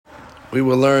We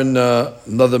will learn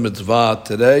another mitzvah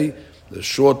today, the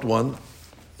short one.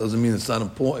 Doesn't mean it's not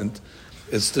important.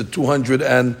 It's the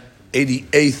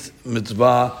 288th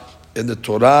mitzvah in the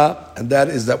Torah, and that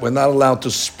is that we're not allowed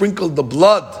to sprinkle the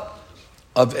blood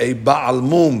of a Baal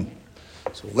Mum.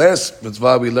 So last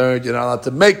mitzvah we learned you're not allowed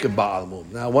to make a Baal Mum.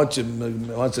 Now once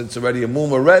it's already a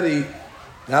Mum already,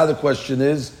 now the question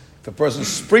is, if a person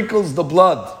sprinkles the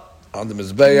blood on the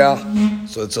Mizbeach,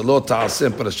 so it's a lo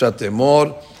ta'asim parashat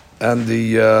Emor, and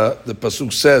the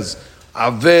pasuk says,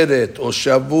 Averet, or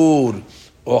Shavur,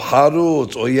 or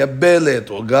Harutz, or Yabelet,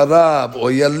 or Garab,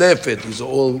 or Yalefet, these are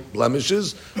all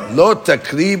blemishes, lo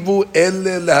takrivu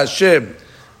ele leHashem.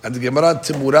 And the Gemara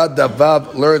Timurad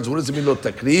Davav learns, what does it mean, lo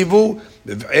takrivu?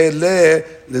 Ele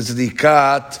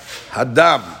lezrikat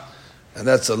hadam. And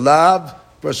that's a lav.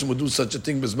 Person would do such a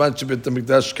thing, Bizman Shebet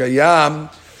HaMikdash Kayam,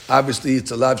 obviously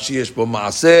it's a lav sheyesh bo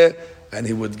ma'aseh, and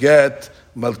he would get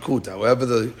malkut. However,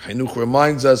 the Chinuch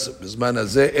reminds us, Bizman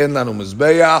hazeh en lanu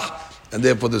mizbeach, and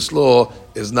therefore this law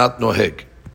is not noheg.